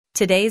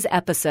Today's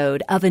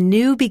episode of A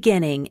New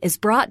Beginning is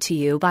brought to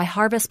you by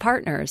Harvest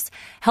Partners,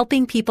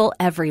 helping people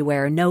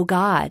everywhere know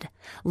God.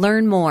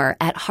 Learn more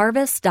at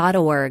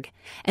harvest.org.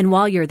 And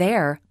while you're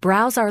there,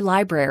 browse our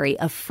library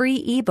of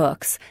free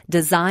ebooks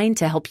designed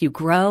to help you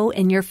grow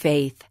in your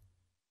faith.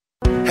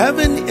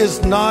 Heaven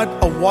is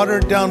not a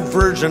watered-down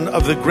version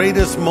of the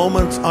greatest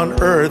moments on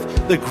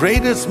earth. The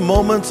greatest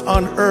moments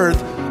on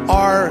earth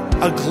are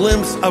a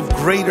glimpse of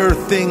greater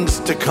things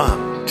to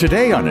come.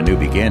 Today on A New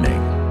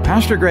Beginning,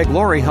 Pastor Greg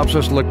Laurie helps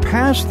us look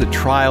past the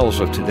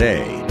trials of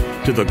today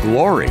to the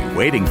glory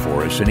waiting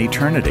for us in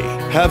eternity.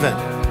 Heaven,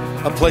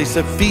 a place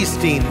of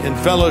feasting and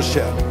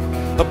fellowship,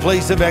 a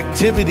place of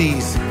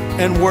activities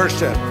and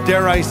worship.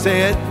 Dare I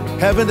say it?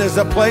 Heaven is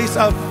a place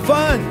of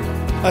fun,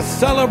 a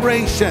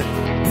celebration.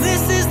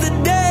 This is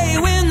the day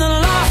when the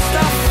lost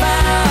are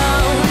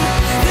found.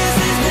 This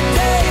is the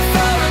day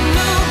for a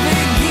new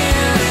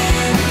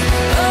beginning.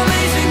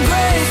 Amazing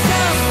grace,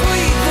 how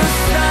sweet the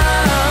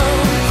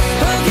sound.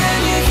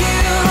 Again you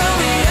hear all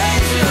the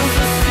angels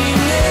are singing.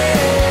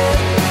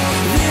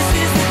 This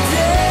is the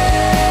day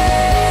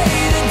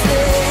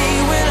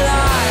when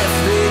life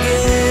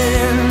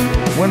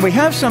begins. When we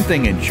have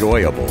something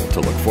enjoyable to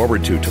look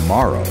forward to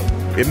tomorrow,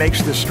 it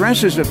makes the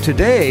stresses of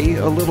today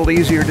a little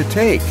easier to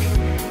take.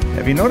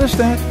 Have you noticed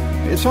that?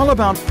 It's all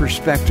about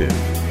perspective.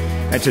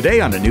 And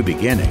today on A New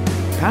Beginning,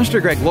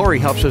 Pastor Greg Laurie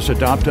helps us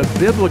adopt a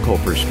biblical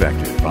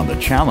perspective on the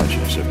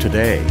challenges of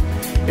today.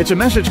 It's a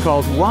message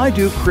called, Why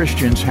Do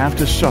Christians Have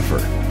to Suffer?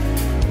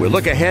 We'll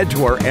look ahead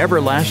to our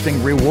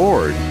everlasting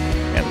reward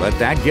and let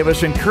that give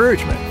us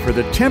encouragement for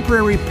the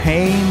temporary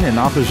pain and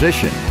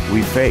opposition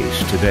we face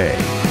today.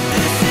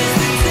 This is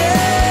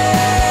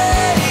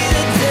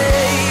the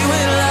day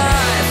when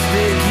life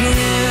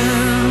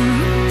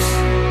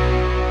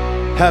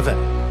begins.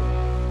 Heaven.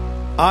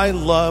 I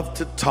love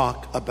to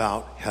talk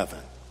about heaven.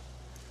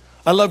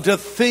 I love to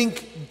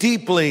think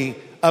deeply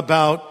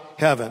about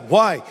heaven.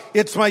 Why?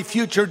 It's my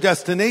future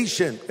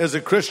destination as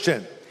a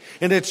Christian,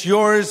 and it's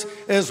yours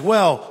as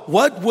well.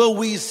 What will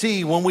we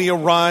see when we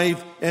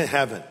arrive in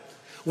heaven?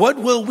 What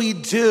will we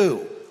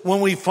do when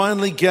we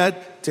finally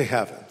get to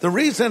heaven? The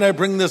reason I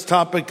bring this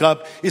topic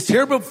up is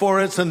here before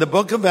us in the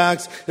book of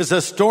Acts is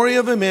a story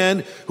of a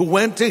man who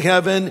went to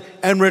heaven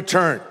and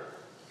returned.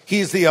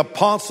 He's the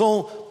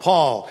Apostle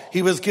Paul.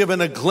 He was given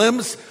a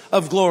glimpse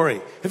of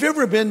glory. Have you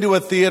ever been to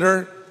a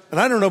theater? And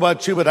I don't know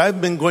about you, but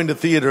I've been going to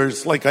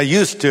theaters like I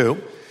used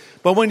to.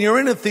 But when you're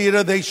in a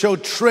theater, they show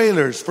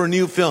trailers for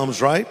new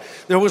films, right?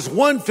 There was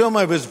one film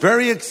I was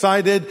very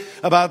excited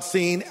about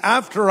seeing.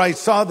 After I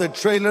saw the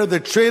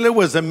trailer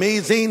was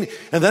amazing.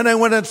 And then I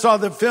went and saw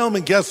the film,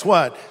 and guess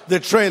what? The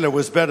trailer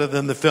was better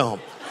than the film.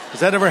 Has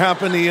that ever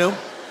happened to you?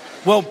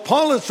 Well,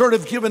 Paul is sort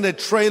of given a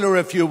trailer,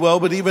 if you will,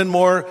 but even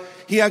more,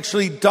 he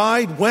actually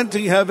died, went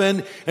to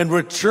heaven, and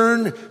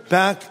returned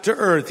back to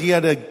earth. He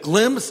had a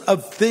glimpse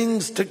of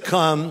things to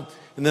come,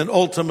 and then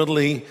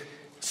ultimately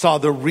saw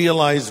the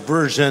realized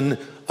version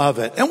of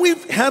it. And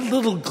we've had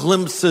little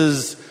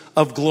glimpses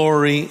of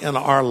glory in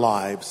our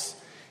lives.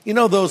 You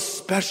know, those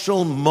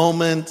special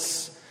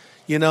moments,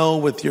 you know,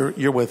 with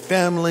you're with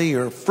family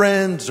or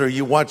friends, or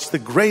you watch the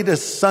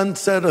greatest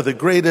sunset or the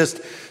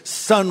greatest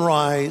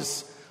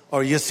sunrise,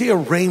 or you see a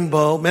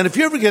rainbow. Man, if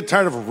you ever get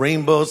tired of a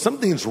rainbow,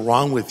 something's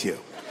wrong with you.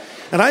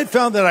 And I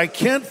found that I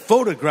can't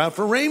photograph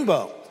a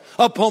rainbow.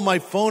 I'll pull my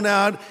phone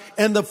out,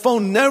 and the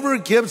phone never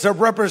gives a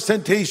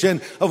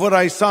representation of what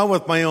I saw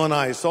with my own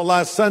eyes. So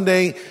last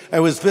Sunday, I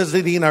was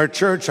visiting our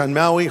church on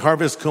Maui,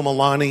 Harvest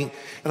Kumalani,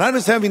 and I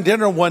was having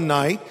dinner one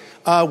night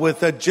with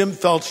Jim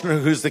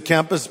Felchner, who's the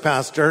campus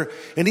pastor,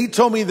 and he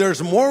told me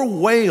there's more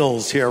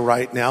whales here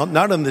right now,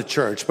 not in the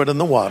church, but in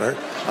the water.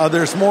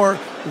 There's more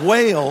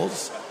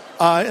whales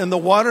in the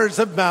waters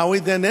of Maui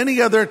than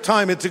any other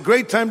time. It's a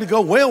great time to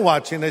go whale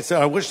watching. I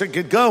said, I wish I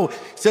could go. He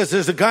says,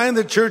 there's a guy in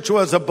the church who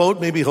has a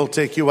boat. Maybe he'll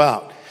take you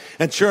out.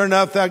 And sure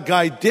enough, that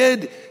guy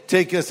did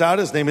take us out.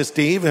 His name is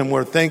Steve, and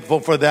we're thankful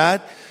for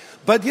that.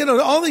 But, you know,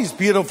 all these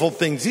beautiful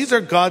things, these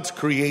are God's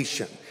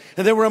creation.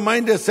 And they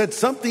remind us that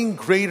something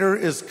greater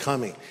is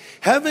coming.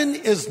 Heaven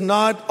is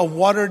not a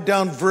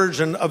watered-down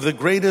version of the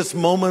greatest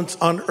moments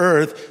on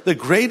earth. The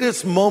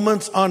greatest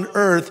moments on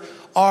earth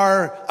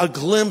are a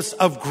glimpse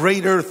of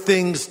greater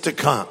things to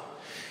come.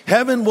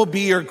 Heaven will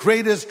be your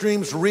greatest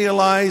dreams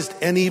realized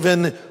and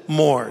even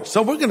more.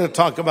 So we're going to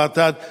talk about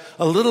that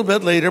a little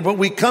bit later, but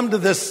we come to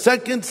the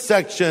second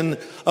section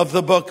of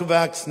the book of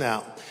Acts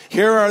now.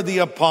 Here are the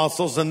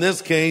apostles. In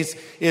this case,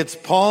 it's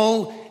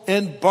Paul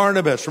and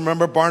Barnabas.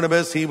 Remember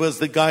Barnabas? He was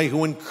the guy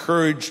who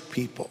encouraged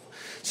people.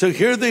 So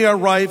here they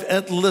arrive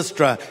at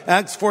Lystra.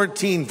 Acts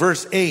 14,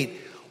 verse 8.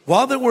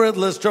 While they were at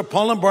Lystra,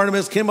 Paul and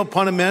Barnabas came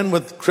upon a man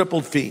with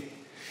crippled feet.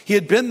 He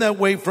had been that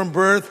way from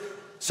birth,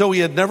 so he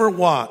had never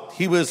walked.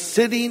 He was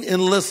sitting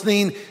and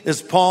listening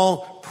as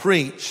Paul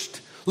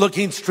preached.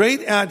 Looking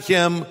straight at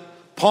him,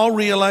 Paul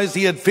realized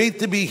he had faith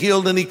to be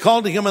healed, and he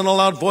called to him in a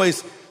loud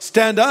voice,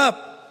 "Stand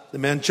up." The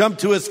man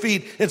jumped to his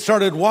feet and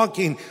started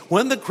walking.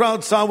 When the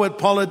crowd saw what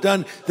Paul had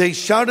done, they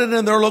shouted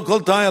in their local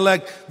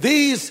dialect,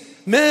 "These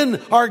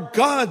men are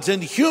gods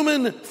in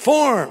human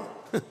form.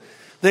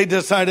 They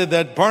decided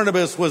that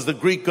Barnabas was the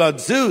Greek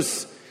god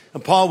Zeus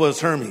and Paul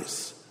was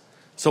Hermes.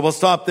 So we'll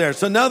stop there.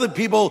 So now the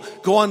people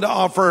go on to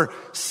offer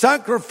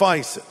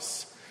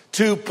sacrifices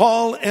to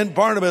Paul and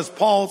Barnabas.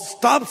 Paul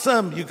stops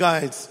them, you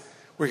guys.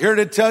 We're here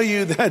to tell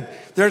you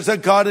that there's a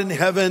God in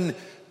heaven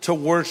to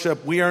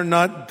worship. We are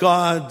not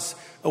gods.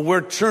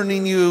 We're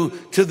turning you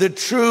to the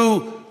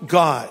true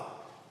God.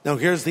 Now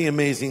here's the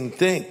amazing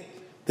thing.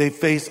 They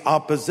face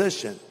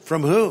opposition.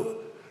 From who?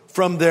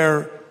 From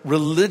their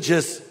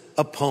religious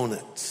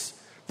opponents.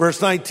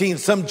 Verse 19,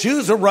 some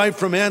Jews arrived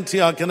from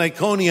Antioch and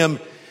Iconium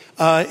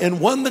and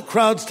won the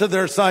crowds to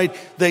their side.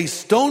 They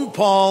stoned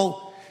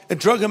Paul and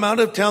drug him out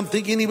of town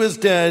thinking he was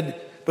dead.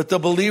 But the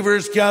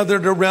believers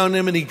gathered around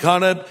him and he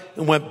got up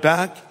and went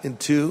back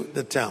into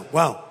the town.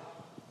 Wow.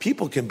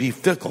 People can be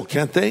fickle,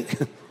 can't they?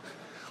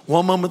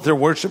 One moment they're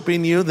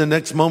worshiping you. The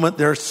next moment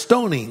they're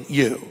stoning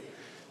you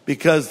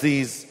because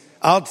these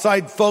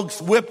outside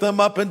folks whip them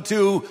up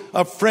into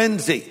a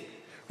frenzy,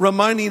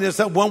 reminding us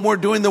that when we're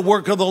doing the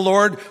work of the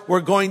Lord,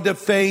 we're going to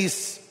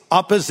face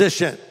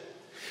opposition.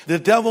 The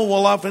devil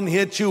will often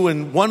hit you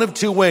in one of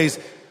two ways.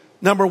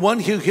 Number one,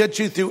 he'll hit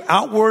you through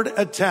outward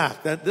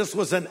attack. That this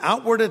was an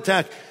outward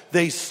attack.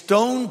 They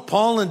stoned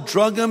Paul and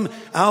drug him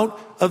out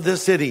of the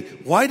city.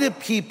 Why do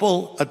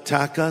people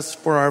attack us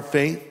for our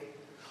faith?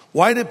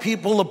 Why do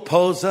people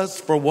oppose us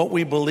for what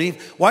we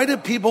believe? Why do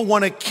people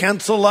want to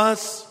cancel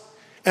us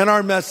and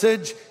our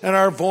message and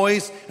our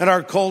voice and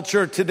our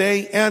culture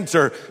today?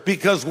 Answer,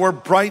 because we're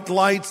bright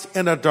lights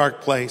in a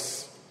dark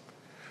place.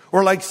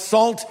 We're like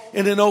salt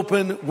in an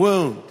open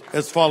wound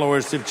as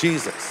followers of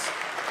Jesus.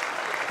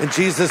 And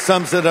Jesus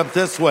sums it up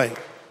this way.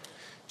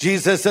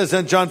 Jesus says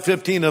in John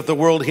 15, if the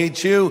world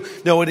hates you,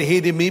 no, it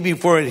hated me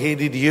before it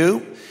hated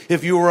you.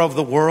 If you were of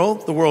the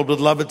world would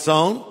love its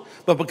own.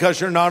 But because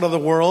you're not of the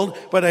world,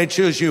 but I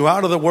choose you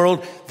out of the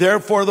world,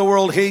 therefore the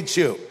world hates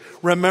you.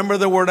 Remember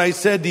the word I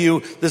said to you,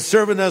 the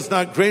servant is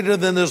not greater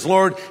than his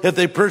Lord. If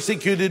they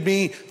persecuted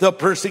me, they'll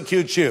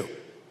persecute you.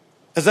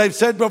 As I've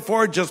said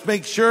before, just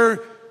make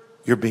sure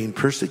you're being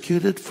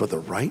persecuted for the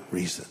right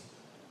reason.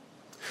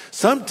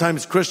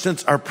 Sometimes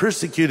Christians are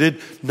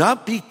persecuted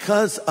not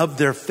because of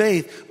their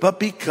faith, but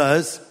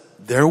because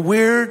they're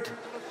weird,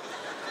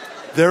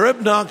 they're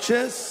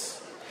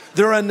obnoxious,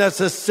 they're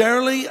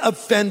unnecessarily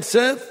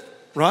offensive,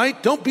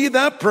 right? Don't be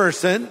that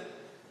person.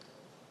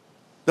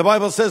 The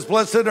Bible says,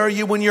 blessed are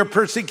you when you're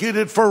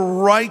persecuted for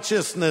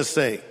righteousness'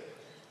 sake,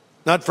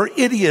 not for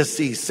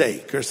idiocy's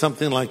sake or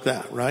something like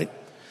that, right?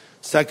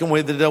 Second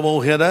way the devil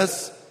will hit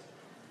us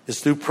is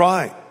through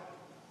pride.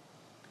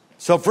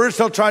 So first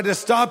he'll try to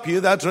stop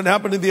you. That's what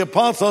happened to the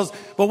apostles.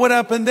 But what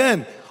happened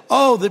then?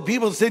 Oh, the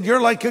people said,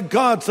 you're like a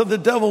god. So the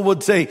devil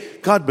would say,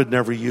 God would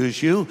never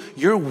use you.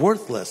 You're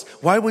worthless.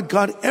 Why would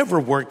God ever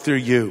work through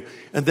you?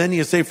 And then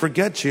you say,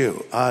 forget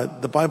you.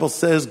 The Bible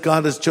says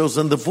God has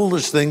chosen the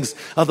foolish things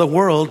of the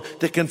world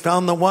to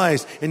confound the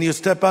wise. And you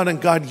step out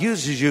and God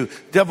uses you.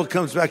 The devil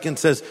comes back and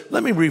says,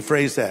 let me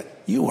rephrase that.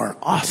 You are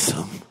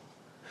awesome.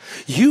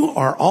 You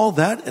are all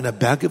that in a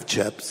bag of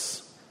chips.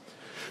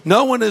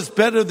 No one is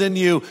better than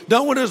you.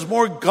 No one is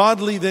more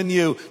godly than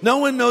you. No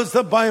one knows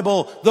the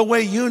Bible the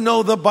way you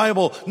know the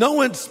Bible. No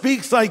one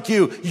speaks like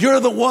you. You're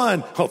the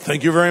one. Oh,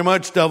 thank you very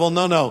much, devil.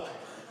 No.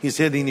 He's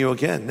hitting you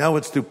again. Now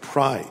it's through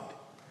pride.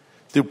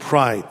 Through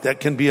pride.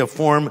 That can be a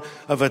form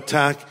of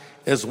attack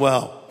as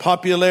well.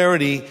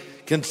 Popularity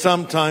can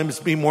sometimes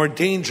be more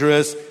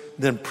dangerous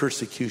than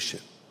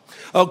persecution.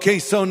 Okay,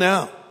 so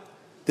now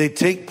they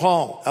take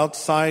Paul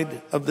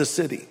outside of the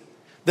city.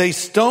 They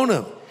stone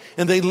him.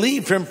 And they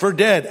leave him for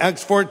dead.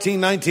 Acts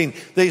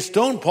 14:19. They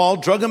stoned Paul,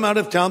 drug him out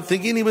of town,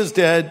 thinking he was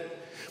dead.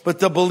 But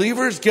the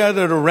believers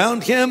gathered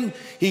around him.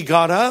 He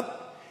got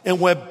up and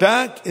went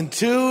back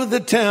into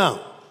the town.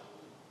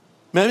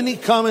 Many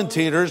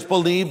commentators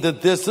believe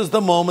that this is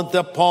the moment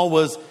that Paul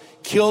was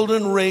killed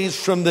and raised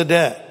from the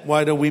dead.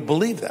 Why do we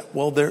believe that?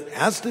 Well, there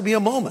has to be a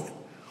moment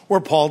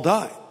where Paul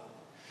died.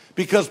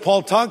 Because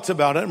Paul talks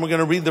about it, and we're going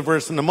to read the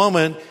verse in a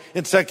moment,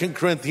 in 2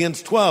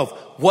 Corinthians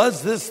 12.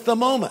 Was this the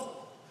moment?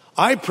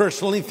 I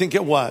personally think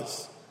it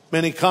was.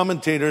 Many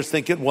commentators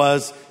think it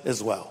was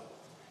as well.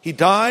 He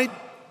died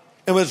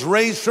and was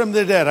raised from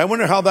the dead. I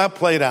wonder how that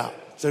played out.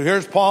 So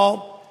here's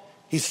Paul.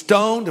 He's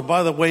stoned. And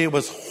by the way, it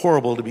was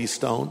horrible to be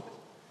stoned.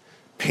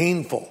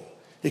 Painful.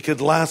 It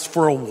could last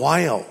for a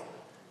while.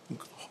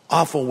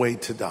 Awful way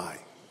to die.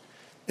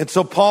 And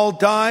so Paul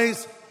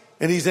dies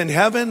and he's in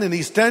heaven and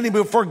he's standing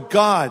before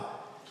God.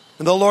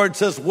 And the Lord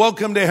says,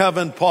 welcome to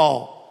heaven,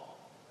 Paul.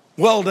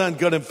 Well done,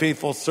 good and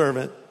faithful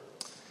servant.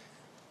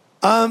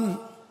 I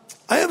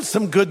have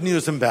some good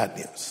news and bad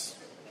news.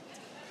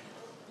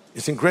 You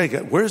think, Greg,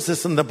 where's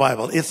this in the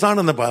Bible? It's not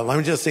in the Bible.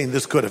 I'm just saying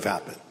this could have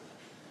happened.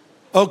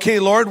 Okay,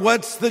 Lord,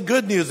 what's the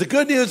good news? The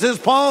good news is,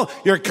 Paul,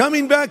 you're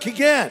coming back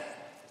again.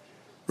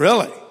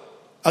 Really?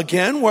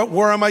 Again?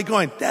 Where am I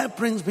going? That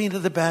brings me to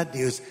the bad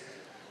news.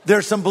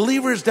 There's some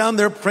believers down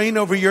there praying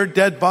over your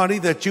dead body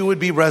that you would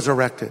be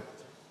resurrected.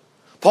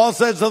 Paul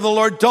says to the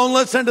Lord, don't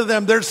listen to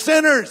them. They're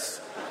sinners.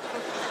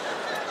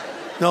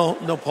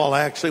 No, Paul,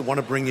 I actually want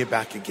to bring you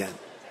back again.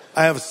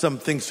 I have some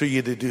things for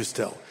you to do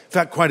still. In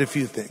fact, quite a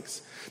few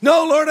things.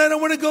 No, Lord, I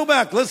don't want to go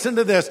back. Listen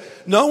to this.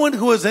 No one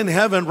who is in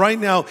heaven right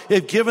now,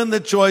 if given the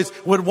choice,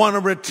 would want to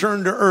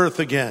return to earth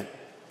again.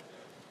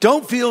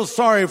 Don't feel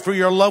sorry for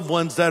your loved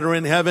ones that are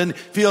in heaven.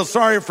 Feel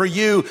sorry for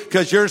you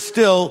because you're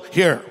still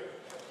here.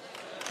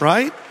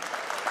 Right?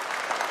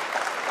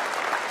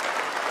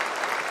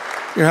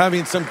 You're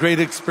having some great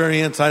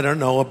experience. I don't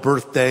know, a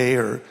birthday,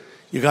 or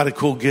you got a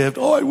cool gift.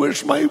 Oh, I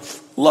wish my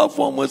loved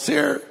one was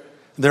here.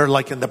 They're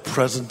like in the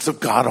presence of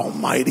God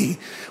Almighty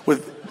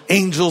with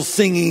angels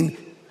singing.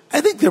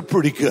 I think they're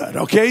pretty good,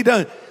 okay?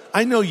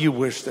 I know you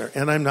wish there,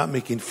 and I'm not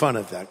making fun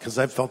of that because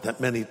I've felt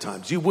that many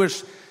times. You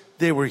wish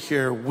they were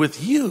here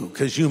with you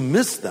because you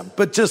miss them.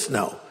 But just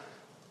know,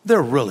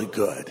 they're really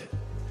good.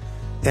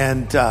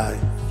 And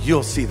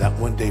you'll see that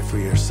one day for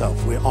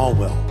yourself. We all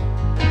will.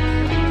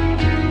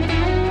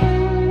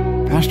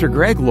 Pastor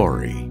Greg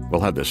Laurie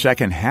will have the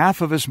second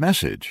half of his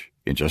message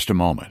in just a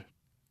moment.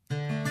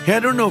 Hey, I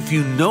don't know if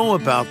you know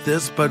about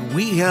this, but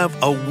we have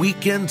a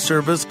weekend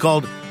service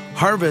called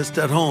Harvest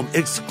at Home,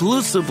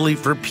 exclusively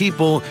for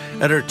people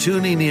that are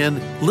tuning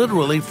in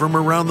literally from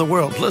around the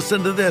world.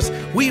 Listen to this.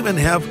 We even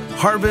have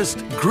harvest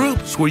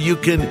groups where you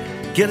can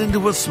get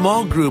into a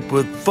small group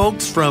with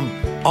folks from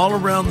all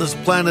around this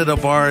planet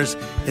of ours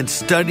and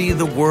study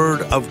the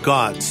Word of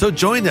God. So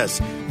join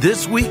us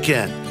this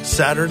weekend,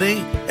 Saturday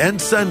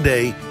and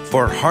Sunday,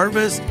 for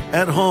Harvest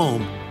at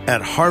Home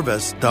at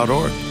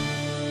harvest.org.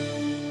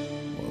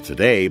 Well,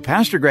 today,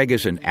 Pastor Greg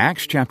is in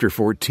Acts chapter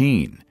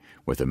 14.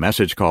 with a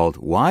message called,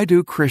 Why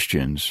Do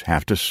Christians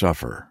Have to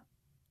Suffer?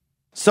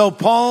 So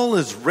Paul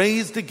is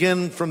raised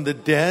again from the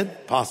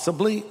dead,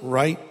 possibly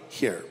right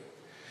here.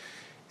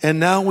 And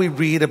now we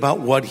read about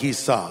what he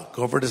saw.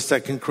 Go over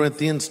to 2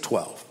 Corinthians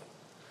 12.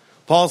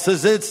 Paul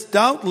says, it's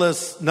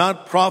doubtless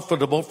not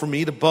profitable for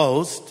me to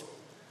boast.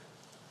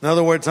 In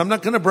other words, I'm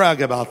not going to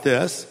brag about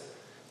this.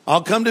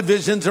 I'll come to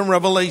visions and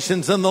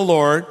revelations in the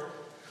Lord.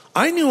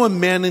 I knew a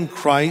man in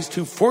Christ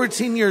who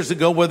 14 years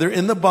ago, whether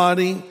in the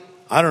body,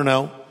 I don't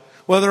know.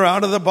 Whether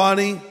out of the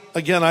body,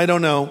 again, I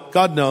don't know.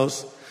 God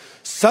knows.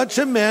 Such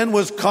a man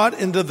was caught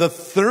into the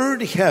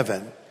third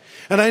heaven.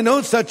 And I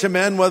know such a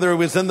man, whether he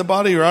was in the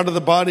body or out of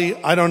the body,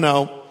 I don't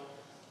know.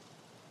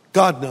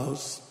 God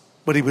knows.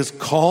 But he was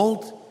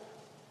called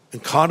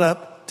and caught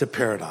up to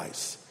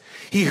paradise.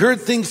 He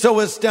heard things so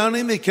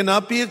astounding they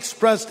cannot be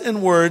expressed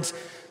in words,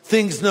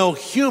 things no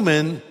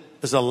human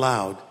is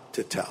allowed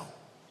to tell.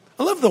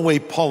 I love the way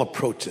Paul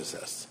approaches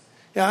this.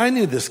 Yeah, I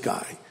knew this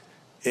guy.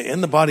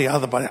 In the body, out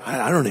of the body,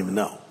 I don't even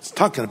know. He's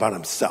talking about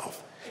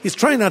himself. He's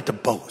trying not to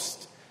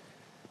boast.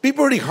 It'd be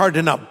pretty hard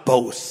to not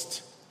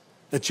boast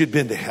that you'd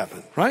been to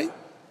heaven, right?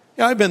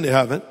 Yeah, I've been to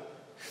heaven.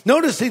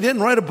 Notice he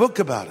didn't write a book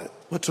about it.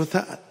 What's with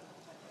that?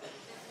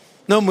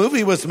 No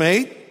movie was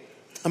made.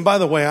 And by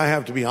the way, I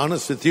have to be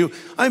honest with you,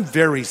 I'm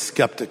very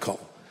skeptical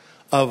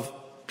of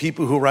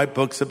people who write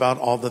books about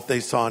all that they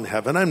saw in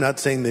heaven. I'm not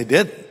saying they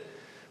didn't,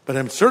 but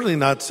I'm certainly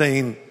not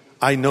saying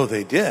I know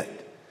they did.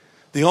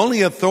 The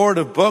only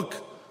authoritative book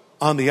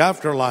on the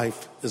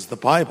afterlife is the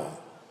Bible.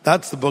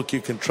 That's the book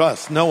you can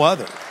trust, no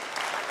other.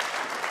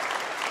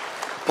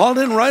 Paul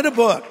didn't write a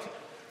book.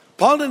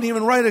 Paul didn't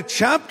even write a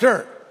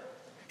chapter.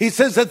 He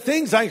says the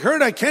things I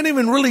heard, I can't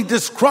even really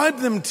describe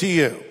them to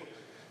you.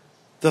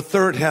 The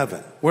third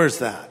heaven, where's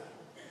that?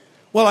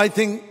 Well, I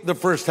think the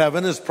first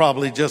heaven is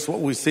probably just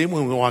what we see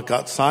when we walk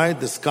outside,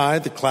 the sky,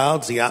 the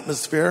clouds, the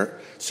atmosphere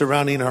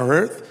surrounding our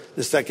earth.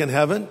 The second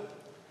heaven,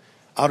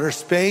 outer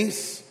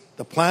space,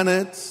 the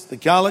planets, the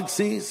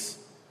galaxies,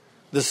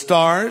 the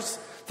stars.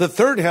 The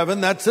third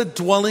heaven, that's a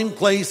dwelling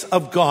place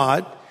of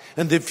God,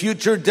 and the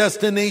future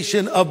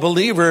destination of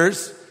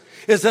believers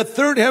is a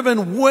third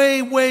heaven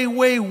way, way,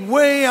 way,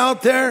 way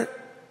out there.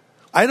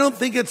 I don't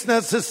think it's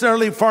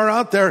necessarily far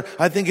out there.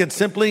 I think it's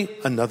simply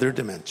another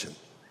dimension.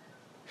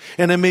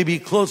 And it may be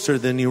closer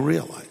than you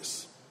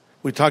realize.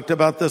 We talked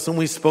about this when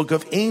we spoke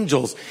of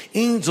angels.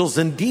 Angels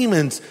and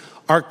demons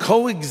are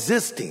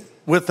coexisting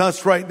with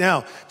us right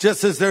now.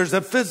 Just as there's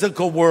a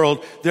physical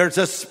world, there's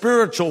a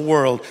spiritual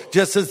world.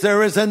 Just as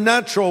there is a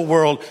natural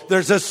world,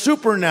 there's a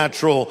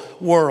supernatural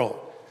world.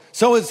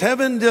 So is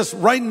heaven just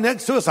right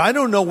next to us? I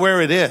don't know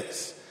where it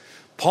is.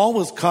 Paul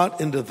was caught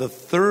into the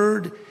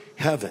third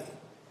heaven.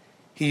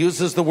 He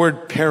uses the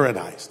word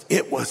paradise.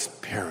 It was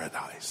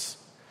paradise.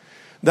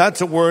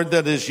 That's a word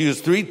that is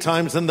used 3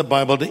 times in the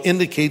Bible to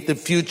indicate the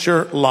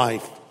future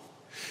life.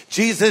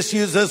 Jesus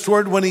used this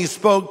word when he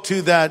spoke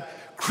to that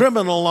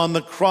criminal on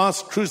the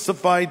cross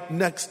crucified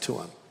next to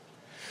him.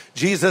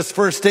 Jesus'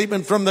 first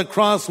statement from the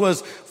cross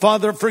was,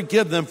 Father,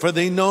 forgive them, for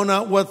they know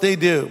not what they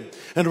do.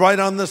 And right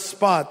on the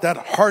spot, that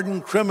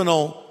hardened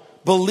criminal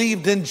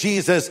believed in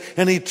Jesus,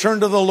 and he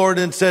turned to the Lord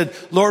and said,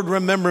 Lord,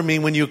 remember me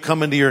when you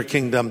come into your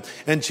kingdom.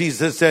 And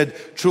Jesus said,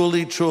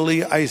 truly,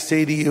 truly, I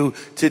say to you,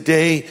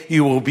 today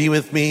you will be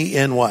with me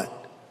in what?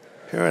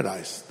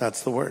 Paradise.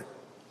 That's the word.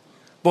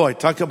 Boy,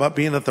 talk about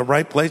being at the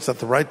right place at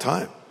the right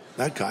time.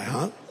 That guy,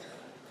 huh?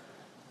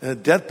 A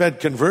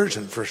deathbed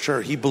conversion for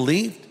sure. He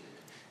believed.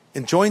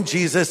 and join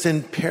Jesus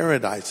in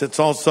paradise. It's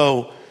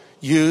also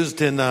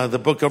used in the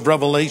book of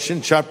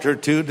Revelation, chapter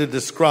 2, to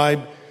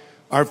describe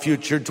our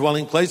future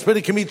dwelling place. But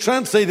it can be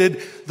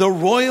translated the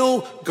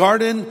royal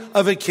garden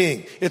of a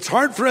king. It's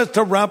hard for us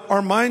to wrap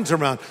our minds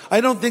around. I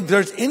don't think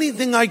there's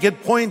anything I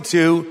could point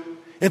to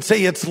and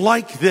say it's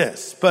like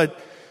this. But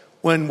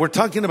when we're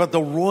talking about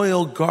the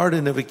royal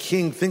garden of a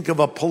king, think of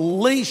a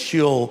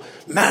palatial,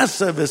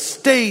 massive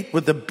estate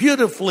with a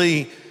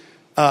beautifully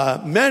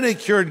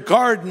manicured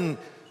garden.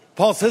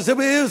 Paul says it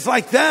was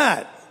like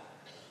that.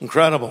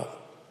 Incredible.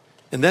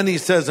 And then he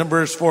says in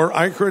verse 4,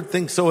 I heard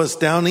things so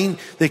astounding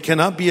they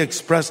cannot be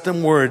expressed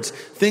in words,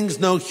 things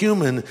no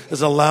human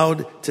is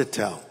allowed to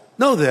tell.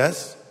 Know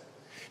this,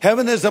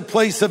 heaven is a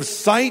place of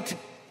sight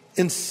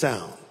and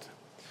sound.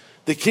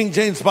 The King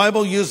James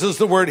Bible uses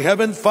the word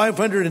heaven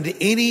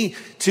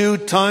 582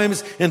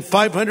 times in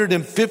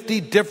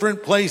 550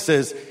 different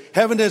places.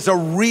 Heaven is a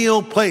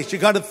real place. You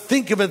got to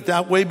think of it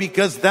that way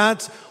because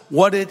that's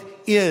what it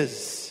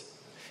is.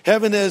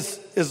 Heaven is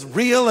as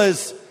real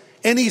as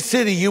any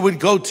city you would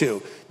go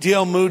to.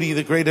 D.L. Moody,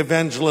 the great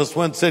evangelist,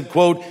 once said,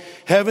 quote,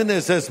 heaven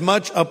is as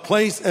much a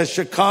place as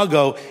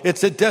Chicago.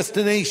 It's a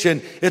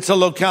destination. It's a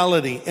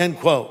locality, end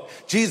quote.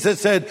 Jesus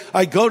said,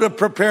 I go to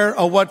prepare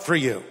a what for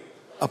you?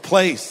 A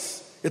place.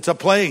 It's a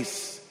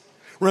place.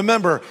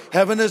 Remember,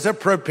 heaven is a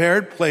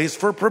prepared place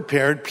for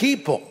prepared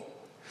people.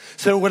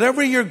 So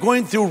whatever you're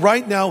going through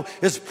right now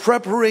is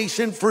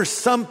preparation for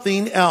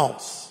something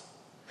else.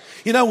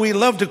 You know, we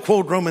love to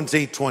quote Romans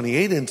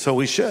 8:28, and so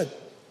we should.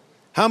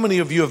 How many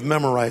of you have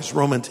memorized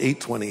Romans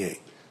 8:28?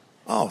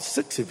 Oh,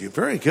 6 of you.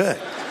 Very good.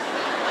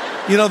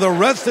 You know, the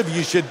rest of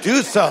you should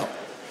do so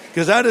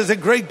because that is a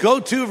great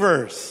go-to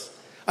verse.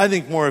 I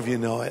think more of you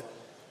know it.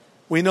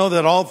 We know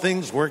that all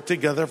things work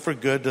together for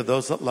good to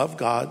those that love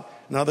God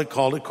and are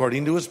called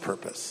according to his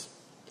purpose.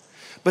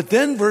 But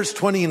then verse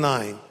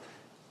 29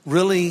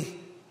 really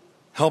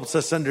helps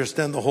us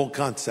understand the whole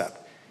concept.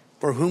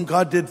 For whom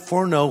God did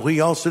foreknow,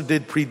 he also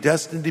did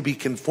predestine to be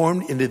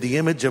conformed into the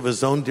image of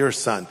his own dear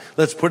son.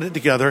 Let's put it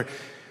together.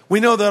 We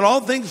know that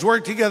all things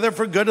work together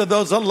for good of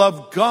those that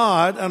love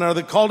God and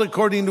are called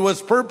according to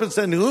his purpose,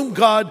 and whom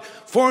God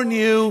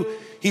foreknew,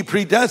 he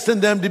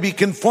predestined them to be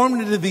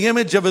conformed into the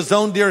image of his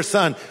own dear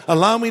son.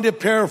 Allow me to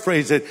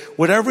paraphrase it.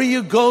 Whatever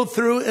you go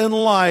through in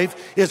life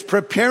is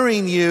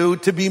preparing you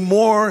to be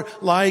more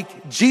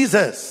like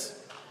Jesus.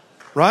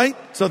 Right?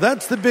 So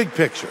that's the big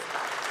picture.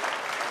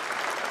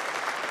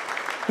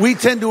 We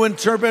tend to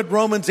interpret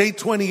Romans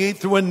 8:28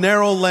 through a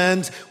narrow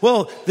lens.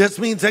 Well, this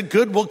means that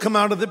good will come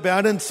out of the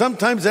bad, and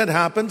sometimes that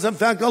happens. In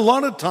fact, a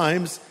lot of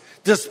times,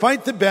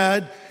 despite the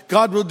bad,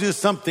 God will do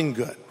something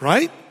good,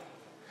 right?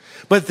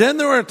 But then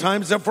there are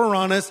times, if we're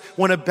honest,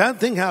 when a bad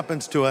thing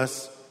happens to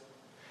us,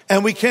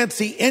 and we can't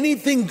see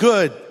anything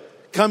good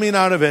coming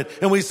out of it,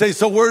 and we say,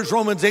 so where's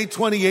Romans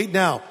 8:28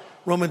 now?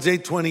 Romans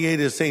 8:28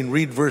 is saying,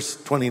 read verse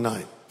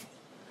 29.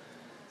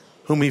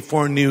 Whom he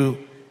foreknew,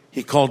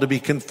 he called to be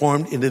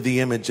conformed into the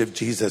image of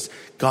Jesus.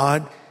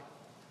 God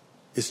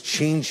is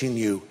changing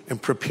you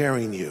and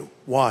preparing you.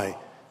 Why?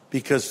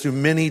 Because through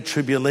many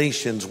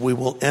tribulations, we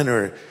will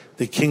enter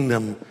the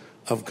kingdom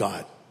of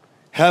God.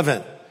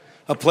 Heaven,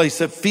 a place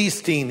of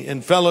feasting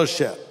and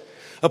fellowship,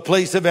 a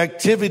place of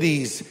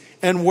activities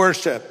and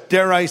worship.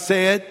 Dare I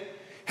say it?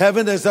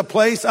 Heaven is a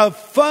place of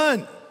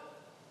fun,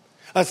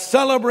 a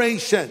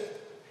celebration,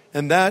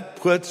 and that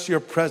puts your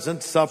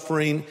present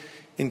suffering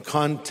in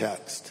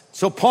context.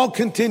 So Paul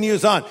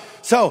continues on.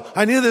 So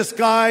I knew this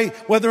guy,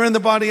 whether in the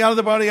body, out of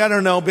the body, I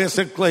don't know.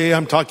 Basically,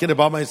 I'm talking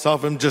about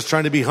myself. I'm just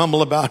trying to be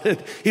humble about it.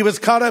 He was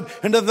caught up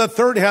into the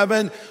third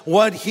heaven.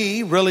 What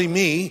he, really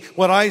me,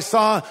 what I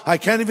saw, I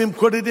can't even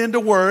put it into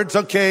words,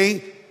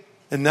 okay?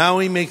 And now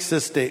he makes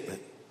this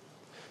statement.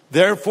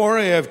 Therefore,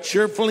 I have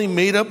cheerfully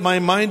made up my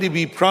mind to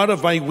be proud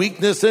of my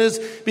weaknesses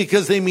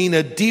because they mean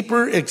a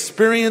deeper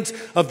experience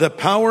of the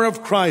power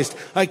of Christ.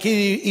 I can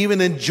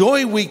even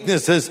enjoy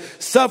weaknesses,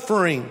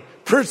 suffering,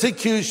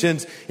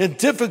 persecutions, and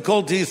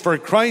difficulties for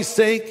Christ's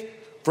sake,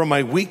 for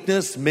my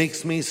weakness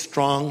makes me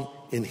strong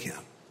in him.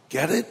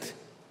 Get it?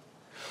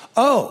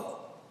 Oh,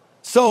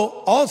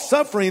 so all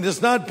suffering is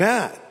not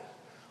bad.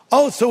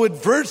 Oh, so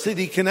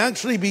adversity can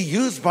actually be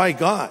used by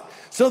God.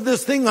 So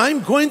this thing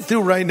I'm going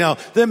through right now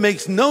that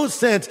makes no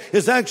sense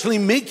is actually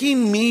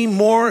making me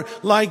more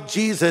like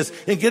Jesus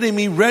and getting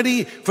me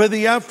ready for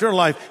the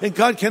afterlife. And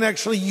God can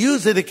actually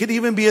use it. It could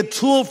even be a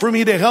tool for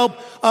me to help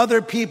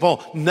other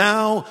people.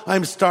 Now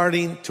I'm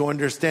starting to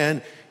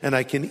understand, and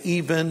I can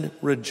even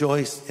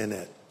rejoice in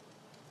it.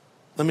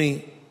 Let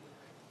me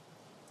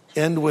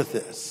end with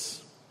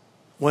this.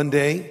 One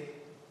day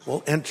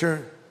we'll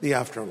enter the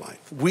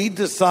afterlife. We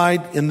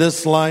decide in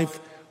this life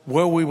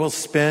where we will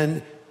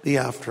spend the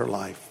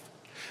afterlife.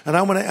 And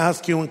I want to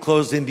ask you in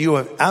closing, do you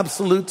have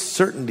absolute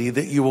certainty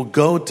that you will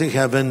go to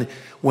heaven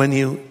when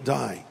you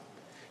die?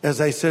 As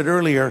I said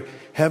earlier,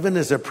 heaven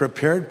is a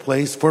prepared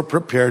place for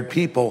prepared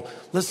people.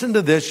 Listen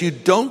to this. You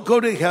don't go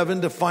to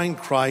heaven to find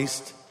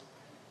Christ.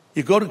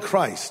 You go to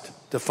Christ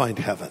to find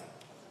heaven.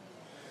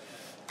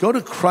 Go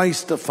to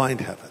Christ to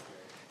find heaven.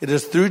 It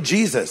is through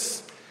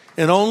Jesus.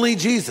 and only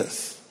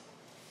Jesus,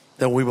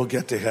 then we will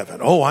get to heaven.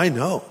 Oh, I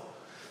know.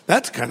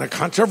 That's kind of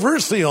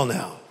controversial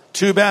now.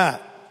 Too bad.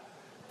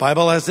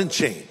 Bible hasn't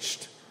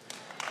changed.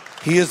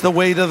 He is the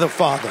way to the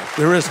Father.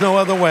 There is no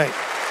other way.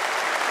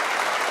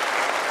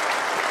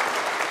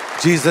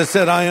 Jesus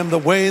said, I am the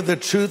way, the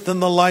truth,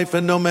 and the life,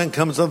 and no man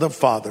comes to the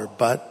Father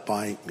but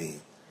by me.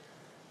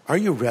 Are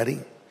you ready?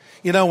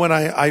 You know, when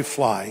I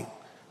fly,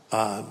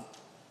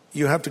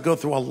 you have to go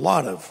through a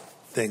lot of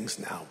things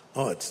now.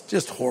 Oh, it's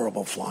just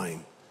horrible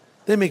flying.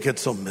 They make it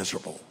so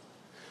miserable.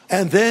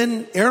 And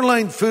then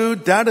airline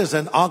food, that is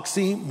an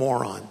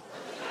oxymoron.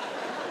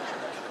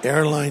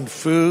 Airline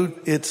food,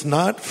 it's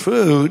not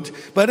food.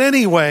 But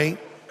anyway,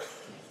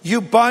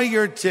 you buy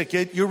your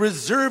ticket, you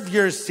reserve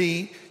your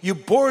seat, you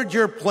board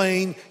your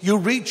plane, you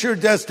reach your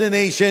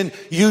destination,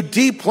 you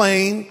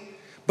deplane,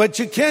 but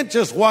you can't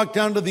just walk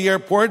down to the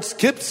airport,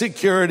 skip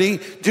security,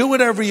 do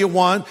whatever you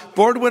want,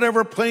 board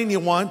whatever plane you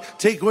want,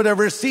 take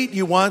whatever seat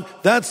you want.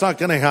 That's not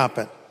going to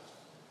happen.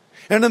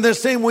 And in the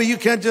same way, you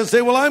can't just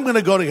say, well, I'm going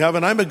to go to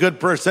heaven. I'm a good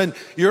person.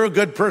 You're a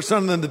good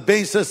person on the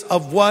basis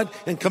of what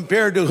and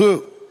compared to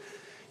who?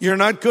 You're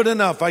not good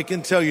enough, I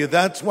can tell you.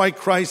 That's why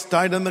Christ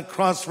died on the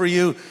cross for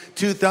you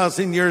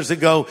 2,000 years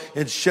ago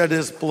and shed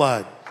his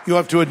blood. You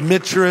have to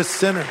admit you're a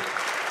sinner.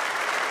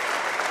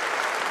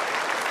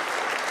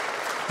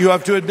 You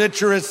have to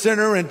admit you're a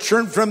sinner and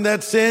turn from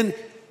that sin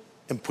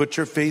and put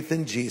your faith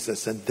in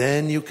Jesus. And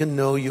then you can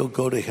know you'll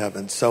go to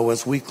heaven. So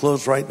as we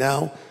close right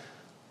now,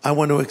 I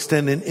want to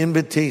extend an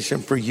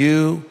invitation for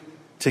you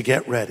to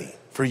get ready,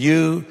 for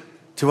you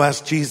to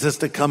ask Jesus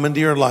to come into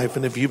your life.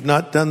 And if you've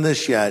not done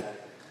this yet,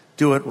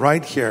 do it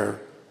right here,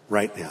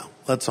 right now.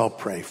 Let's all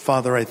pray.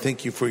 Father, I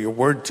thank you for your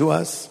word to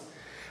us.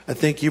 I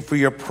thank you for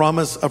your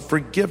promise of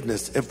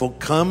forgiveness if we'll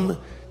come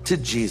to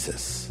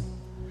Jesus.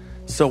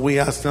 So we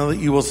ask now that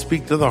you will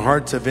speak to the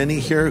hearts of any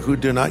here who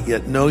do not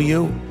yet know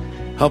you.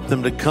 Help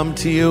them to come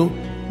to you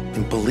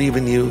and believe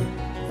in you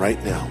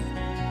right now.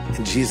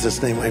 In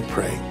Jesus' name I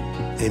pray.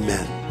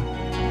 Amen.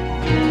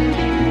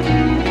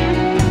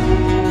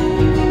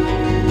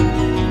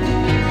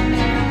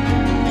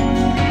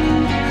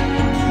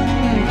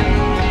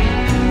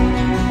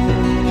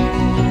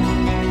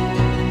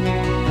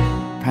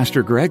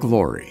 Pastor Greg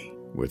Laurie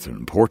with an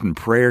important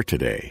prayer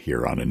today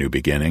here on A New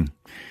Beginning.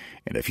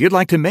 And if you'd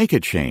like to make a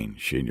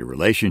change in your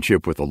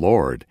relationship with the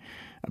Lord,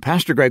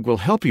 Pastor Greg will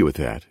help you with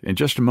that in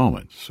just a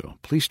moment, so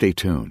please stay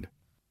tuned.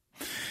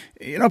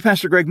 You know,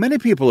 Pastor Greg, many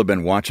people have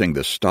been watching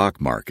the stock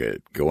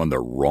market go in the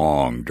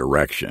wrong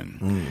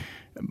direction.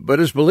 But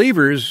as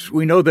believers,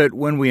 we know that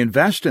when we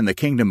invest in the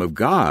kingdom of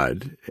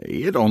God,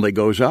 it only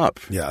goes up.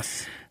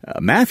 Yes.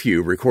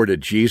 Matthew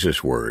recorded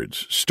Jesus'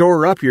 words,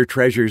 "Store up your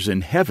treasures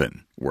in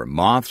heaven, where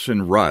moths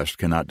and rust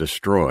cannot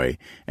destroy,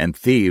 and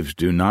thieves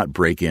do not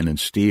break in and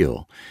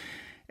steal."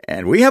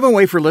 And we have a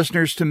way for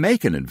listeners to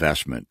make an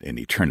investment in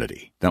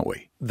eternity, don't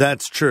we?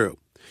 That's true.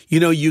 You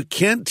know, you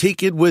can't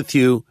take it with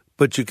you,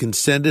 but you can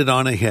send it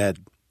on ahead.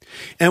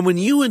 And when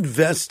you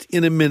invest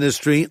in a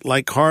ministry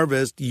like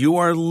Harvest, you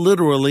are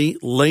literally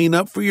laying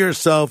up for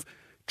yourself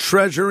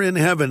treasure in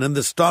heaven. And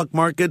the stock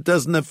market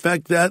doesn't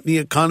affect that. The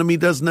economy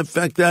doesn't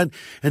affect that.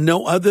 And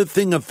no other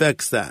thing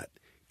affects that.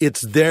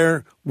 It's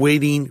there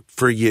waiting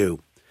for you.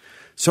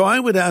 So I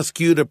would ask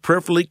you to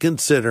prayerfully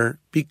consider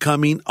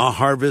becoming a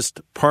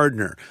Harvest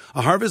partner.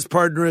 A Harvest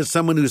partner is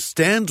someone who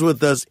stands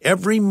with us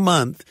every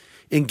month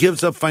and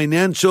gives a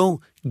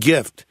financial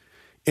gift.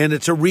 And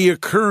it's a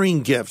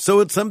reoccurring gift. So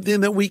it's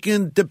something that we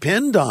can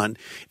depend on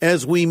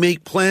as we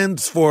make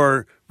plans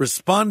for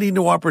responding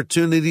to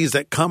opportunities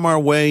that come our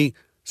way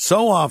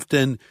so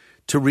often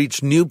to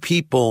reach new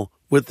people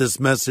with this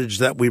message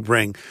that we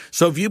bring.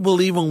 So if you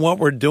believe in what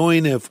we're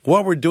doing, if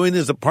what we're doing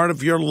is a part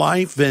of your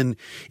life and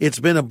it's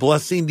been a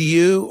blessing to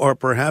you, or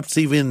perhaps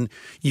even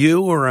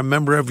you or a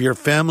member of your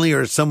family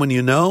or someone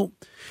you know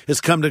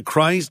has come to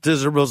Christ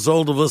as a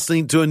result of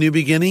listening to A New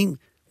Beginning,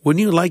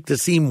 wouldn't you like to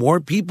see more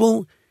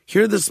people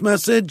hear this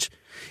message?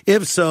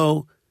 If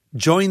so,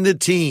 join the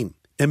team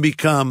and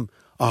become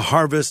a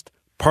Harvest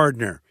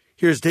partner.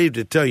 Here's Dave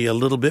to tell you a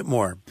little bit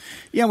more.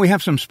 Yeah, we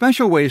have some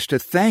special ways to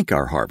thank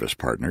our Harvest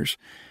partners.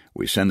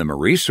 We send them a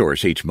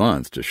resource each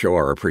month to show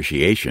our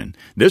appreciation.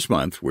 This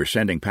month, we're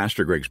sending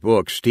Pastor Greg's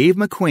book, Steve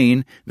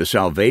McQueen, The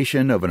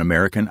Salvation of an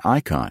American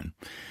Icon.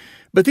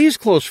 But these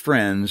close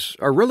friends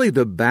are really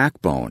the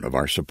backbone of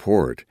our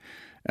support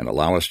and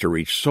allow us to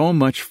reach so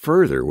much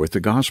further with the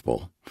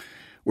gospel.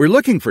 We're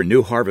looking for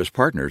new Harvest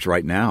partners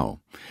right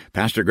now.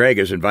 Pastor Greg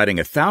is inviting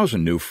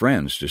 1,000 new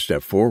friends to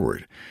step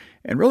forward.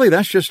 And really,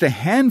 that's just a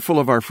handful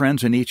of our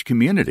friends in each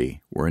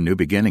community where A New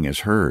Beginning is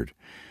heard.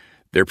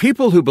 They're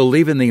people who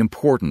believe in the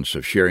importance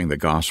of sharing the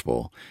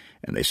gospel,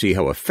 and they see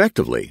how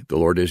effectively the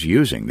Lord is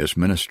using this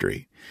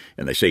ministry.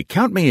 And they say,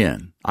 count me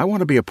in. I want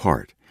to be a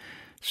part.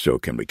 So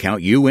can we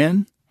count you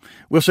in?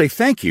 We'll say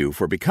thank you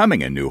for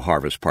becoming a new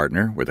Harvest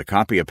partner with a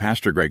copy of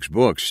Pastor Greg's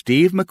book,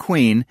 Steve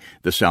McQueen,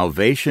 The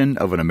Salvation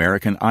of an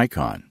American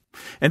Icon.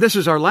 And this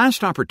is our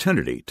last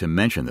opportunity to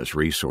mention this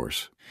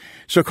resource.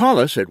 So call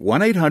us at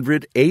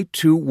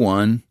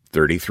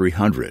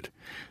 1-800-821-3300.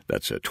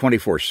 That's a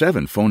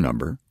 24/7 phone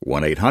number,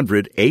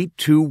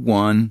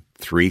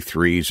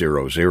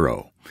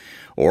 1-800-821-3300.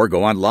 Or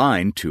go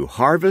online to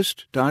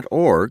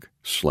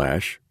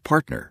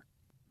harvest.org/partner.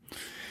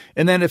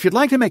 And then if you'd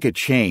like to make a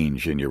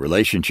change in your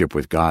relationship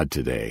with God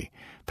today,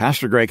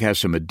 Pastor Greg has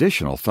some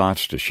additional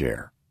thoughts to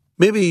share.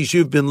 Maybe as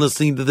you've been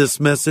listening to this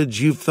message,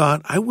 you've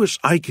thought, I wish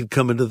I could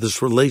come into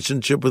this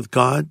relationship with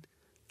God.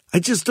 I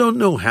just don't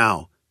know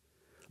how.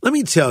 Let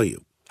me tell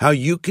you how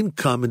you can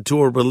come into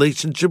a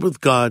relationship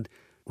with God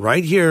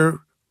right here,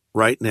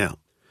 right now.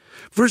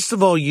 First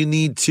of all, you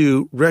need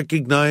to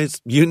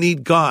recognize you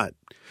need God.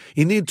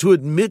 You need to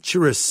admit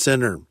you're a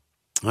sinner.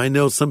 I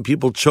know some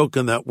people choke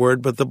on that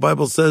word, but the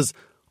Bible says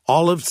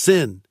all have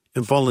sinned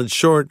and fallen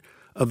short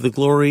of the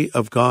glory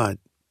of God.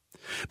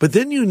 But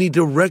then you need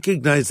to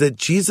recognize that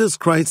Jesus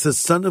Christ, the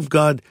Son of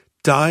God,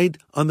 died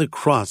on the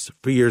cross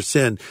for your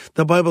sin.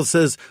 The Bible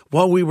says,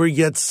 while we were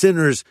yet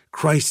sinners,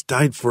 Christ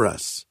died for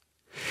us.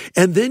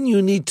 And then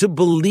you need to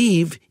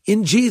believe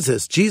in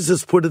Jesus.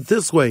 Jesus put it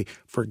this way,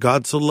 for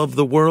God so loved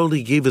the world,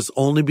 he gave his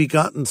only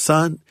begotten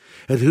Son,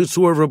 and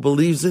whosoever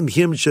believes in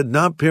him should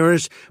not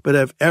perish, but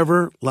have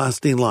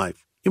everlasting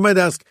life. You might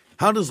ask,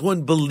 how does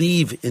one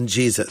believe in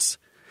Jesus?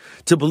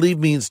 To believe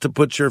means to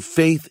put your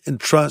faith and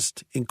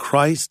trust in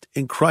Christ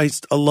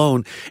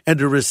alone, and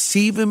to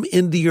receive him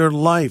into your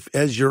life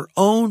as your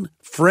own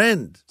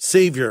friend,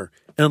 Savior,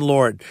 and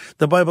Lord.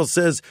 The Bible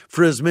says,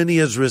 for as many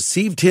as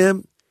received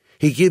him,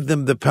 he gave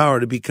them the power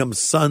to become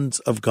sons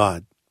of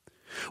God.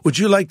 Would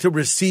you like to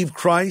receive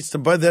Christ?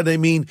 And by that I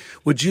mean,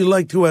 would you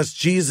like to ask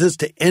Jesus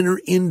to enter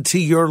into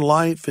your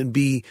life and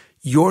be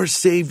your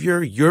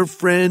Savior, your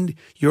friend,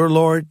 your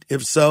Lord?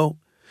 If so,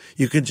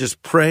 you can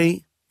just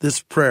pray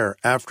this prayer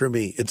after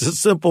me. It's a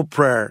simple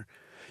prayer.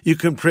 You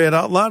can pray it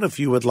out loud if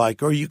you would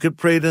like, or you could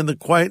pray it in the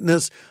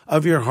quietness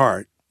of your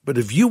heart. But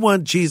if you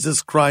want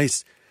Jesus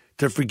Christ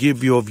to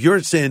forgive you of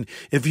your sin,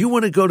 if you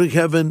want to go to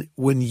heaven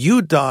when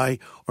you die,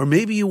 or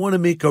maybe you want to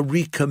make a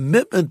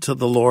recommitment to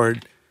the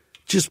Lord,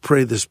 just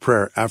pray this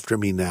prayer after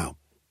me now.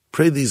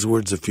 Pray these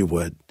words if you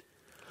would.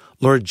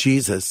 Lord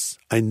Jesus,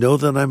 I know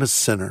that I'm a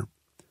sinner,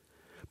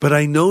 but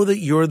I know that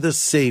you're the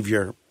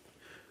Savior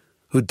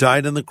who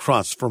died on the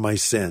cross for my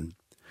sin.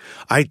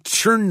 I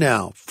turn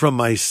now from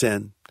my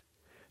sin,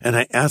 and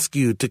I ask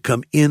you to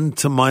come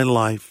into my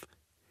life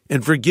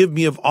and forgive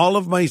me of all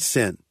of my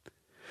sin.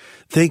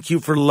 Thank you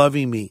for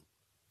loving me.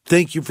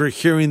 Thank you for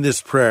hearing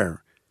this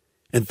prayer,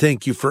 and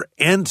thank you for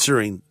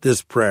answering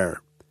this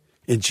prayer.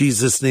 In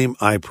Jesus' name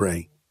I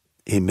pray.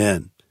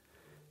 Amen.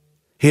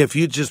 Hey, if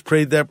you just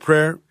prayed that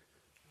prayer,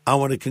 I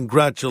want to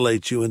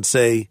congratulate you and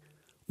say,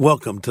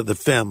 welcome to the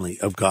family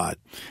of God.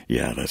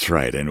 Yeah, that's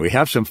right. And we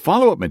have some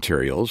follow-up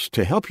materials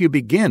to help you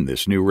begin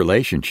this new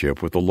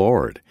relationship with the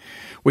Lord.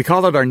 We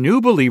call it our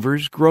New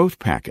Believers Growth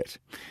Packet.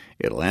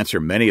 It'll answer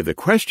many of the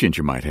questions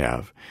you might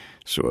have.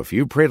 So if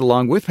you prayed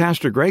along with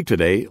Pastor Greg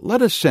today,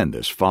 let us send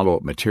this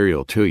follow-up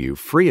material to you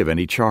free of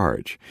any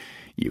charge.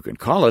 You can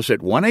call us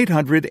at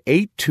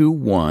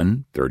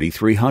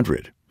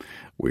 1-800-821-3300.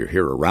 We're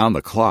here around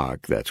the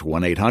clock. That's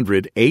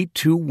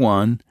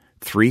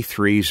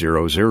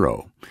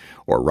 1-800-821-3300.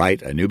 Or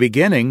write A New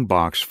Beginning,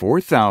 Box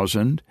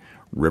 4000,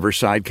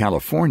 Riverside,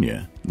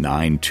 California,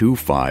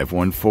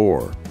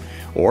 92514.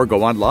 Or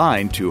go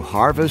online to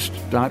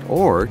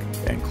harvest.org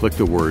and click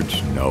the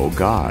words Know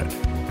God.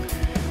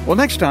 Well,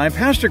 next time,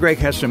 Pastor Greg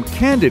has some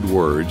candid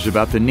words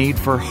about the need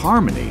for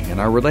harmony in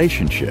our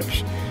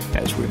relationships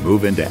as we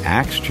move into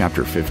Acts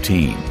chapter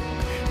 15.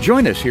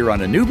 Join us here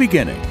on A New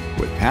Beginning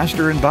with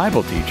pastor and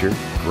Bible teacher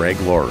Greg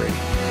Laurie.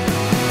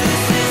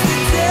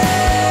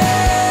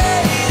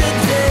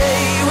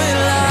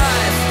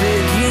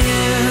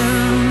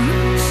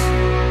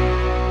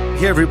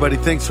 Hey, everybody.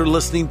 Thanks for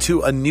listening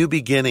to A New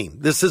Beginning.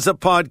 This is a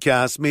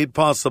podcast made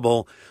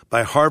possible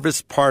by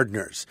Harvest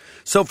Partners.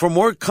 So for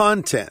more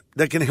content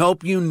that can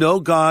help you know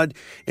God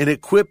and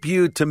equip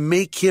you to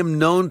make him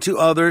known to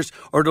others,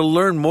 or to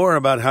learn more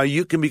about how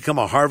you can become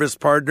a Harvest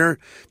Partner,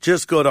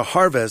 just go to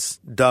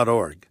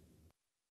harvest.org.